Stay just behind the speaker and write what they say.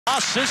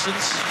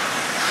Sissons.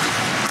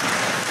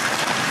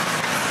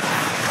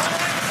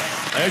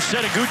 There's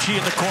Setoguchi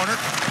in the corner.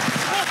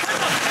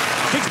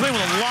 Kings playing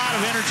with a lot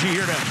of energy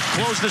here to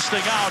close this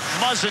thing out.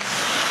 Muzzin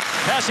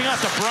passing out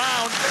to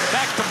Brown.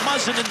 Back to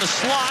Muzzin in the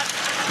slot.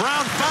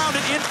 Brown found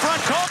it in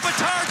front.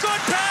 Kopitar,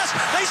 good pass.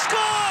 They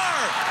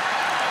score!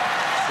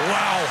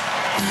 Wow.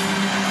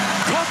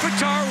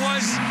 Kopitar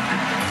was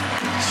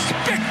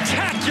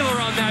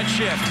spectacular on that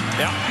shift.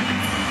 Yeah.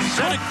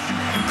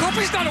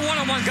 Kopi's not a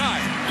one-on-one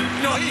guy.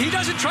 You know, he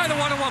doesn't try the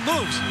one-on-one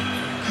moves.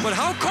 But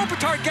how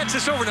Kopitar gets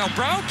this over. Now,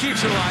 Brown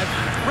keeps it alive.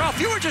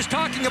 Ralph, you were just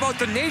talking about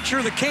the nature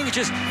of the Kings,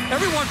 just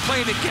everyone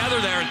playing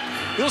together there. And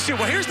you'll see,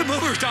 well, here's the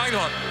move we were talking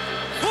about.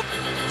 Whoop,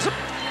 zip.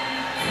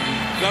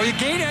 Now, you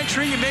gain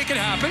entry, you make it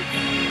happen.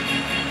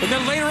 And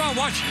then later on,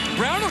 watch,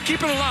 Brown will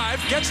keep it alive,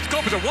 gets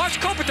Kopitar. Watch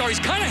Kopitar, he's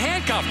kind of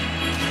handcuffed.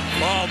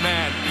 Oh,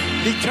 man.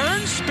 He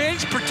turns,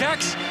 spins,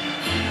 protects.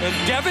 And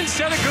Devin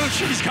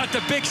Setoguchi's got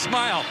the big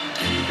smile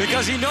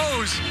because he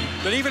knows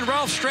that even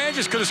Ralph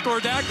Stranges could have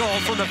scored that goal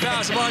from the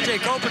pass of Anze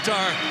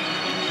Kopitar.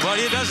 But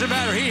it doesn't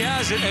matter. He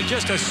has it, and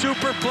just a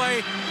super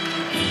play.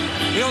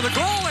 You know, the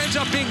goal ends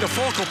up being the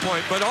focal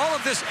point, but all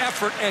of this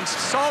effort and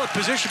solid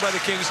position by the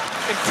Kings,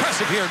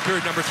 impressive here in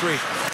period number 3.